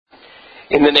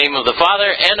In the name of the Father,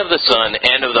 and of the Son,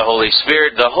 and of the Holy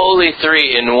Spirit, the Holy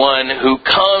Three in One, who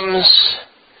comes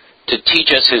to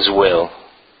teach us His will,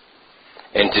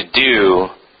 and to do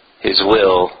His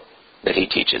will that He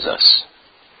teaches us.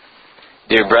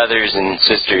 Dear brothers and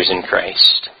sisters in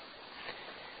Christ,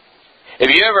 have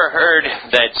you ever heard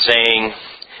that saying,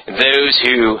 those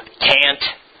who can't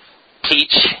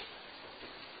teach?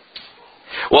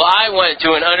 Well, I went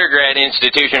to an undergrad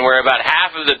institution where about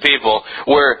half of the people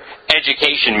were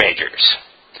education majors.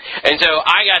 And so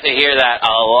I got to hear that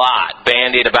a lot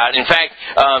bandied about. In fact,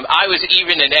 I was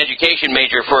even an education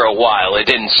major for a while. It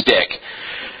didn't stick.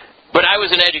 But I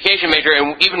was an education major,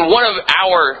 and even one of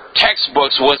our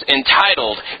textbooks was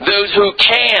entitled, Those Who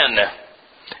Can,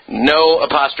 no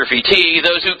apostrophe T,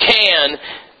 those who can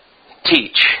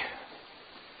teach.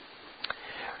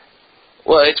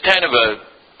 Well, it's kind of a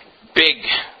big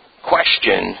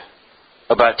question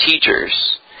about teachers.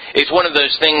 It's one of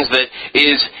those things that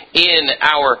is in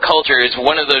our culture. It's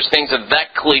one of those things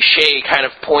that cliche kind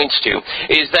of points to,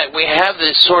 is that we have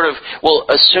this sort of,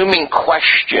 assuming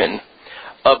question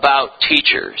about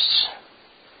teachers.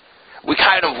 We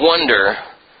kind of wonder,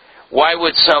 why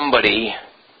would somebody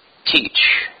teach?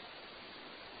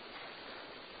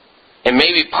 And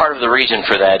maybe part of the reason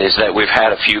for that is that we've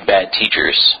had a few bad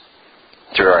teachers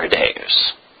through our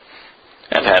days.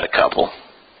 I've had a couple.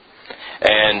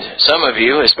 And some of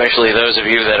you, especially those of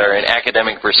you that are in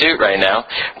academic pursuit right now,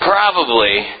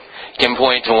 probably can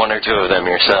point to one or two of them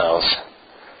yourselves.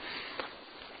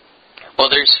 Well,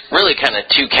 there's really kind of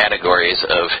two categories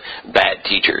of bad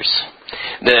teachers.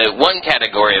 The one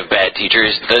category of bad teacher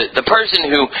is the person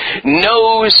who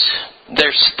knows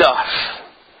their stuff,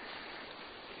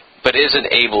 but isn't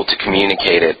able to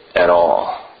communicate it at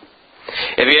all.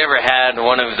 Have you ever had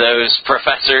one of those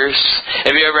professors?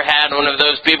 Have you ever had one of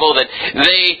those people that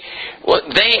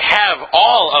they have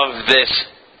all of this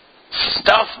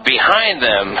stuff behind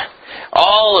them,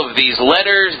 all of these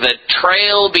letters that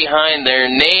trail behind their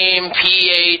name,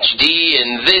 PhD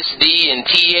and this D and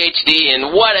THD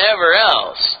and whatever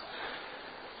else.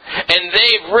 And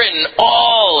they've written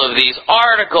all of these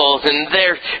articles, and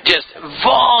they're just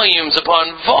volumes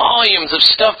upon volumes of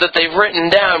stuff that they've written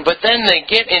down. But then they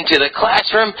get into the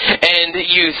classroom, and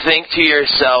you think to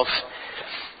yourself,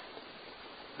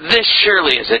 this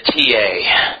surely is a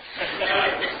TA.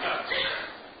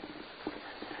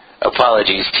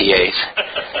 Apologies, TAs.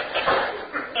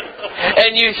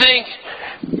 And you think,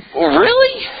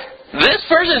 really? This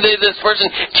person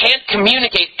can't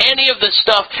communicate any of the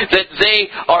stuff that they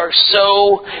are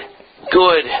so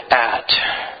good at,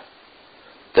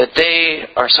 that they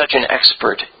are such an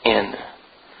expert in.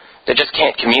 They just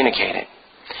can't communicate it.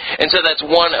 And so that's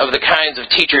one of the kinds of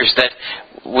teachers that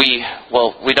we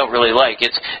don't really like.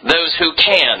 It's those who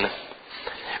can,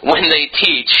 when they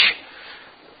teach,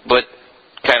 but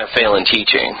kind of fail in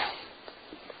teaching.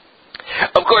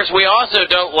 Of course, we also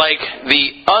don't like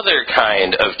the other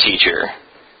kind of teacher.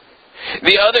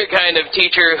 The other kind of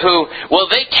teacher who,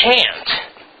 they can't.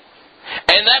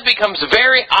 And that becomes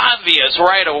very obvious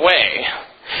right away,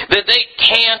 that they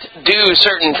can't do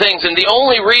certain things. And the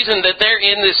only reason that they're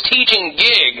in this teaching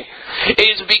gig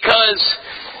is because,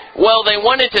 they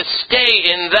wanted to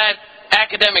stay in that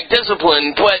academic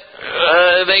discipline, but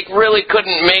they really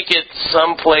couldn't make it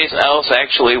someplace else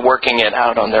actually working it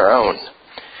out on their own.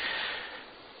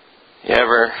 You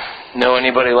ever know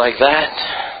anybody like that?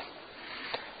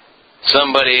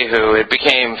 Somebody who it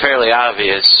became fairly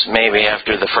obvious, maybe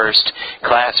after the first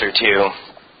class or two,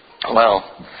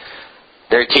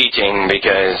 they're teaching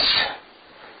because,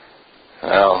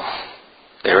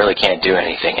 they really can't do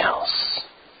anything else.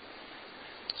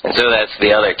 And so that's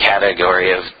the other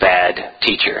category of bad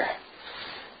teacher,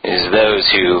 is those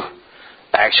who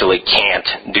actually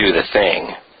can't do the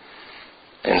thing.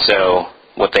 And so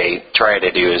what they try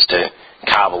to do is to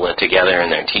cobble it together in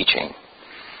their teaching.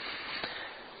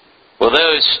 Well,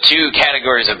 those two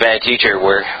categories of bad teacher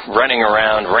were running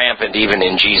around rampant even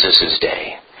in Jesus'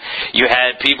 day. You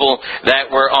had people that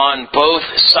were on both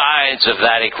sides of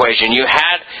that equation. You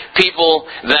had people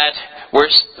that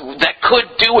could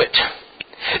do it.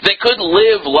 That could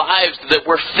live lives that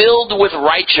were filled with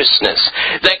righteousness.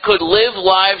 That could live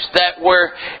lives that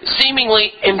were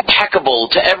seemingly impeccable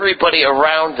to everybody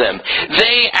around them.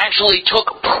 They actually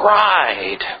took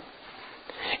pride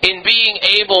in being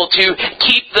able to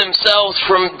keep themselves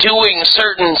from doing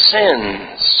certain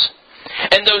sins.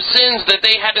 And those sins that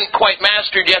they hadn't quite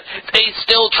mastered yet, they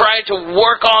still tried to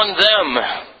work on them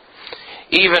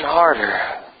even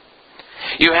harder.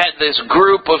 You had this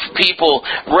group of people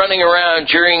running around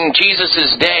during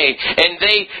Jesus' day, and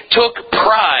they took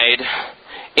pride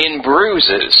in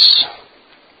bruises.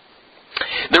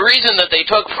 The reason that they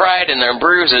took pride in their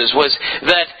bruises was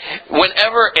that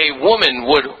whenever a woman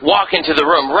would walk into the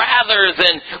room, rather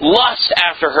than lust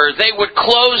after her, they would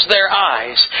close their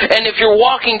eyes. And if you're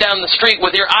walking down the street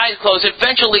with your eyes closed,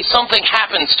 eventually something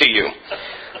happens to you.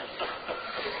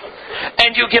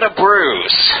 And you get a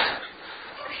bruise.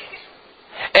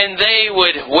 And they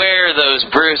would wear those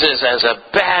bruises as a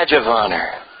badge of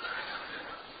honor.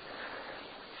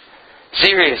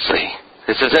 Seriously,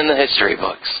 this is in the history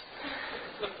books.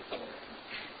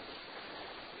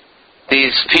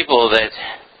 These people that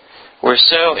were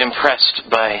so impressed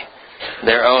by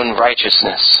their own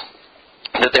righteousness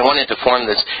that they wanted to form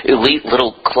this elite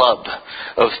little club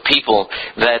of people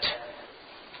that,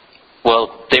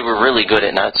 well, they were really good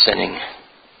at not sinning.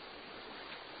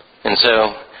 And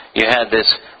so you had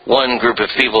this one group of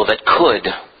people that could.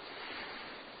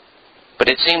 But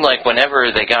it seemed like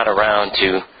whenever they got around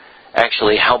to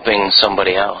actually helping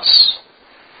somebody else,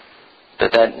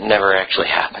 that never actually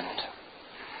happened.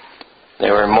 They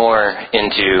were more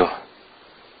into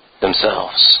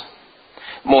themselves,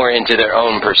 more into their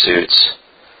own pursuits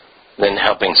than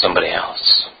helping somebody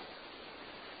else.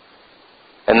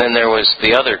 And then there was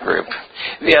the other group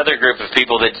of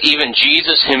people that even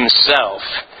Jesus himself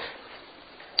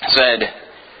said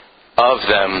of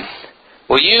them,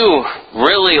 well, you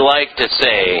really like to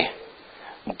say,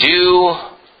 do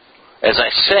as I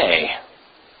say,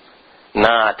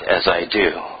 not as I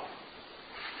do.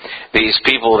 These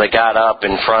people that got up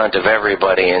in front of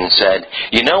everybody and said,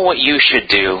 you know what you should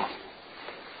do?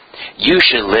 You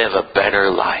should live a better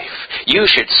life. You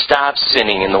should stop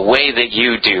sinning in the way that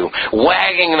you do,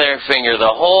 wagging their finger the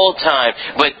whole time,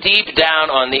 but deep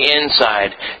down on the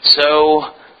inside,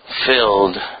 so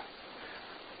filled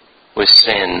with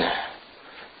sin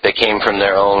that came from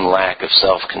their own lack of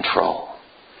self-control.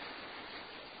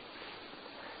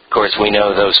 Of course, we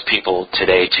know those people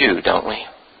today too, don't we?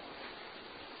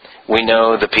 We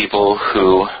know the people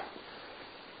who,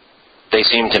 they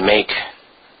seem to make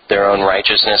their own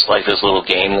righteousness like this little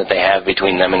game that they have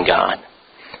between them and God.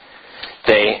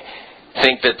 They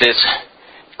think that this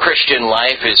Christian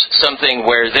life is something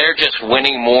where they're just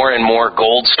winning more and more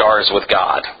gold stars with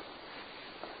God.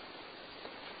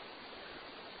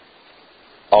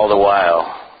 All the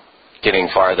while getting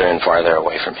farther and farther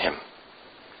away from Him.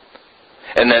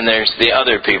 And then there's the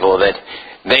other people that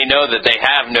they know that they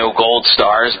have no gold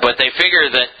stars, but they figure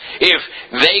that if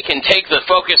they can take the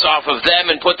focus off of them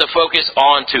and put the focus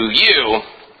onto you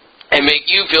and make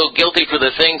you feel guilty for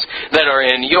the things that are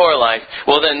in your life,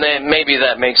 well then maybe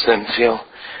that makes them feel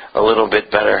a little bit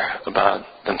better about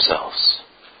themselves.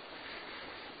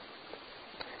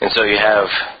 And so you have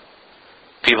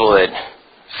people that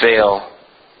fail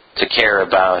to care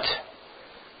about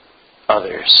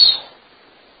others,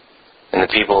 and the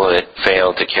people that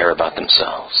fail to care about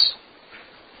themselves.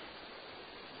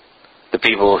 The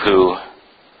people who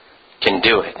can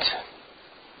do it,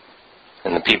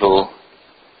 and the people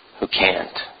who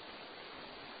can't.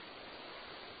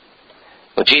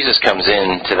 Well, Jesus comes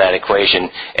into that equation,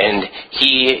 and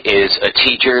He is a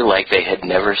teacher like they had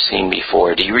never seen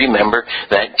before. Do you remember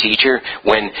that teacher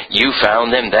when you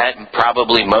found them? That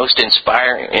probably most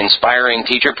inspiring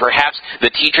teacher, perhaps the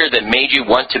teacher that made you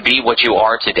want to be what you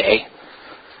are today.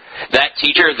 That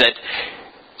teacher that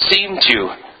seemed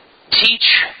to teach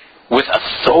with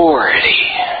authority.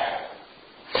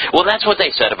 Well, that's what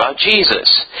they said about Jesus.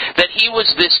 That He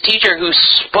was this teacher who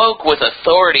spoke with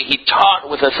authority. He taught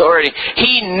with authority.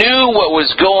 He knew what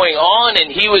was going on,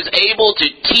 and He was able to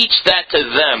teach that to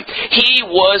them. He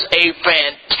was a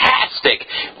fantastic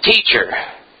teacher.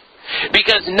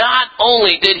 Because not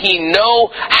only did He know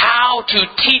how to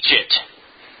teach it,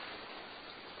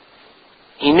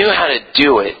 He knew how to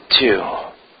do it too.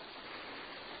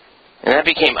 And that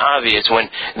became obvious when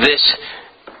this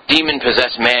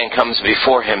demon-possessed man comes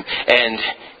before Him, and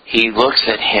He looks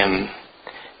at him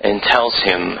and tells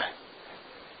him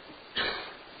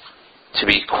to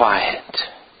be quiet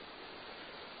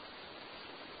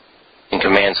and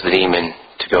commands the demon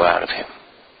to go out of him.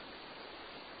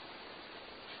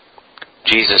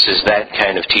 Jesus is that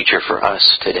kind of teacher for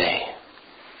us today.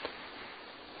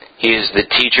 He is the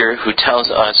teacher who tells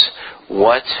us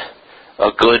what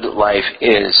a good life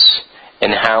is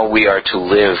and how we are to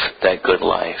live that good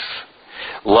life.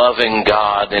 Loving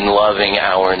God and loving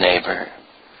our neighbor.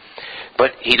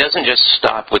 But He doesn't just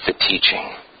stop with the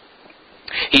teaching.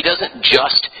 He doesn't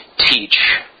just teach.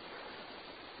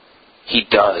 He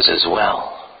does as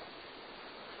well.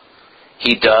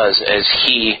 He does as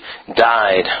He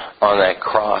died on that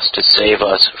cross to save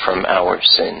us from our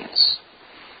sins.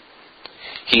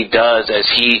 He does as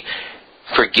He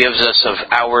forgives us of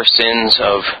our sins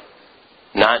of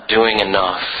not doing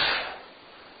enough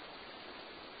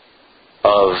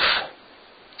of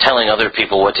telling other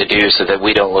people what to do so that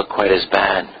we don't look quite as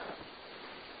bad.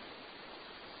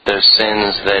 Those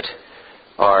sins that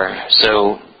are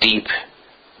so deep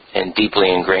and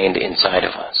deeply ingrained inside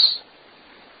of us.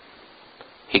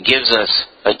 He gives us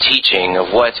a teaching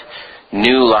of what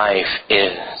new life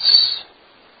is.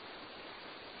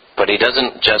 But He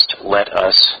doesn't just let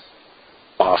us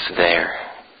off there.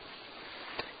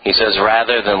 He says,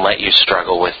 rather than let you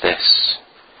struggle with this,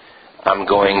 I'm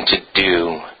going to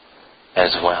do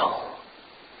as well.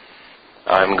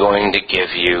 I'm going to give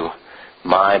you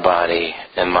my body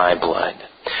and my blood.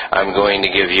 I'm going to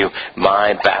give you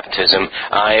my baptism.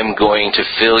 I am going to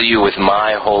fill you with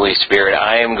my Holy Spirit.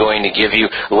 I am going to give you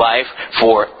life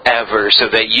forever so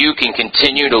that you can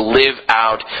continue to live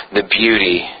out the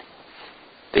beauty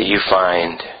that you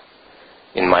find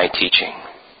in my teaching.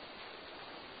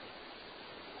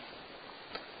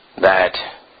 That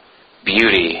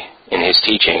beauty in His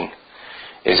teaching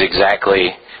is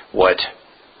exactly what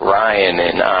Ryan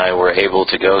and I were able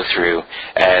to go through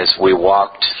as we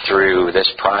walked through this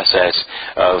process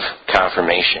of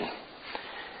confirmation.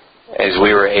 As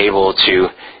we were able to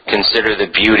consider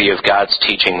the beauty of God's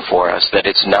teaching for us, that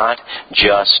it's not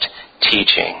just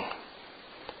teaching,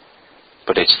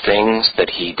 but it's things that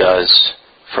He does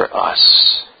for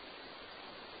us,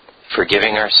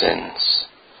 forgiving our sins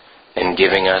and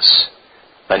giving us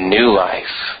a new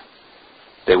life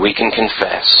that we can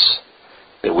confess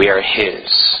that we are His,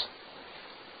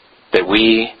 that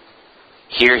we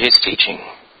hear His teaching,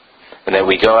 and that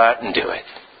we go out and do it,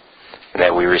 and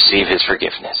that we receive His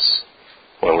forgiveness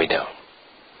when we don't.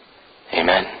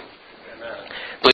 Amen.